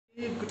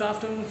Good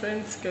afternoon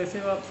friends, कैसे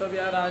हो आप सब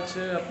यार। आज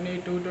अपनी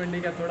 220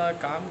 का थोड़ा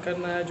काम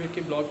करना है, जो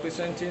कि ब्लॉक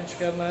पिस्टन चेंज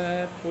करना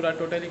है पूरा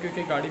टोटली,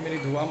 क्योंकि गाड़ी मेरी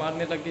धुआं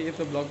मारने लग गई है,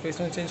 तो ब्लॉक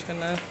पिस्टन चेंज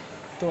करना है।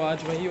 तो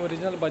आज वही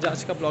ओरिजिनल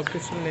बजाज का ब्लॉक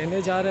पिस्टन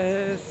लेने जा रहे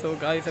हैं। सो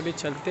गाइस अभी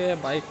चलते हैं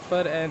बाइक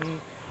पर एंड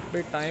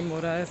भी टाइम हो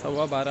रहा है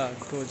 12:15,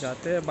 तो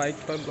जाते हैं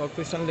बाइक पर ब्लॉक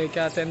पिस्टन लेके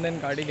आते हैं, देन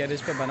गाड़ी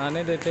गैरेज पर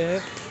बनाने देते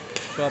हैं।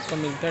 तो आपको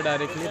मिलता है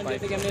डायरेक्टली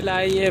बाइक के। हमने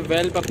लाया ये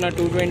वेल्प अपना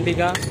 220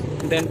 का,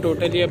 देन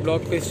टोटल ये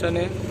ब्लॉक पिस्टन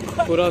है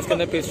पूरा, उसके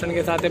अंदर पिस्टन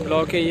के साथ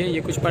ब्लॉक है।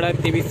 ये कुछ पड़ा है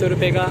 2300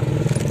 रुपये का,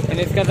 एंड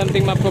इसका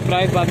समथिंग मैं आपको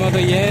प्राइस बाद में, तो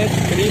ये है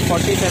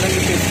 347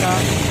 रुपीज़ का।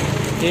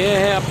 ये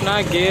है अपना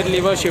गेयर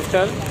लीवर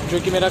शिफ्टर, जो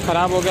कि मेरा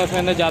ख़राब हो गया, उसमें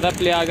अंदर ज़्यादा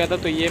प्ले आ गया था,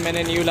 तो ये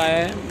मैंने न्यू लाया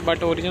है,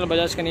 बट ओरिजिनल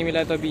बजाज का नहीं मिला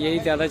है, तो अभी यही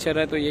ज़्यादा चल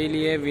रहा है, तो यही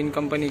लिए है विन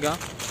कंपनी का।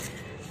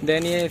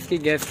 देन ये इसकी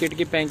गैस किट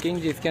की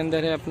पैकिंग, जिसके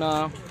अंदर है अपना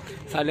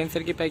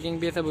साइलेंसर की पैकिंग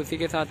भी है, सब उसी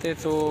के साथ है।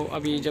 सो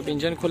अभी जब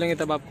इंजन खोलेंगे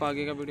तब आपको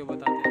आगे का वीडियो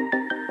बताते हैं।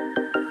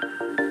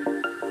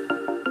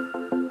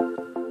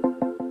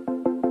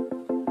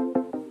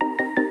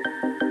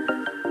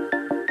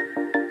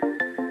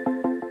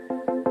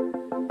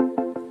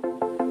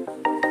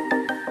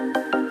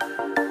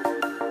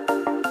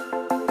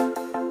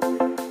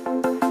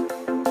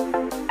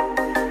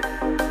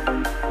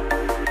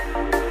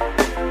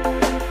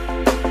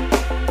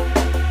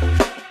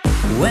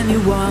 When you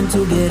want to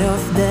get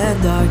off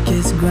that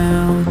darkest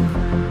ground,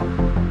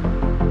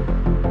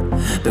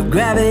 but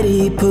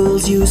gravity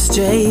pulls you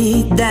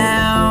straight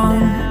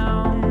down.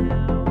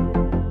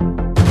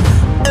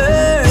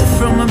 Earth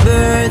from a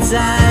bird's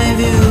eye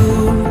view.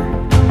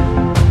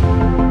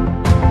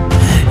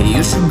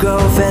 You should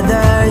grow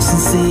feathers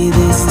and see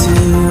this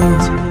too.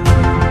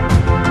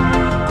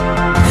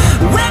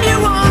 When you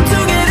want to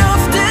get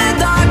off the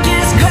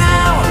darkest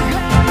ground,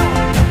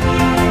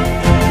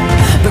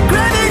 but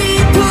gravity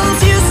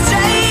pulls you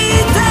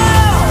straight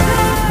down.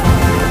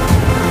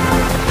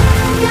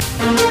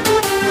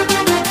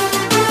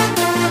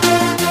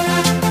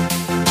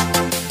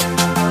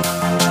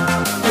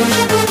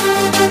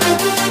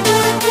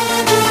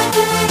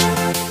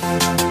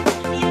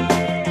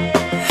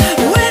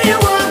 When you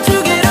want to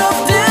get off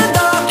the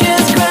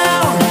darkest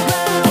ground,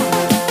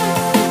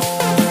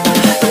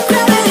 but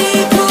gravity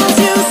pulls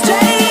you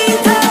straight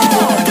down.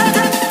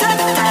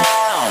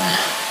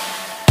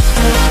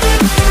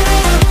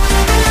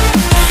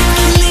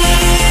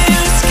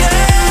 Clear sky.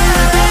 Where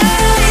am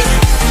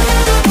I?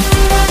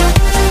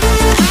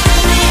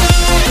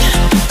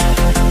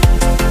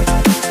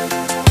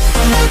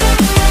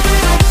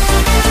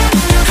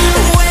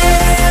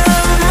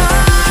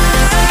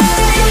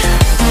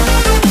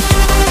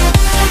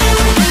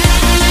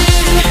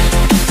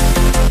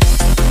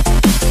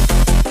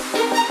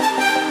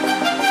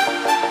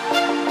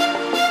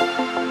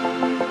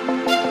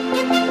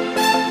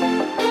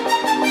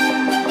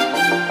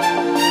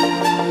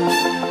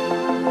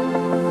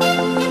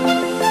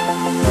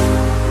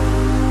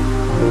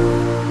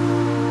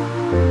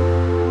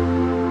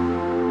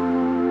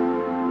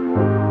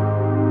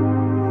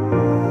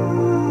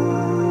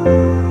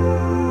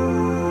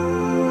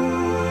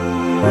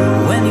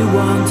 When you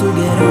want to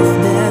get off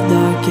that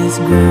darkest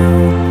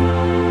ground,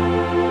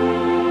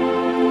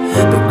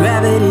 but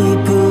gravity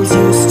pulls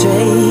you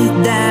straight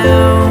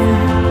down.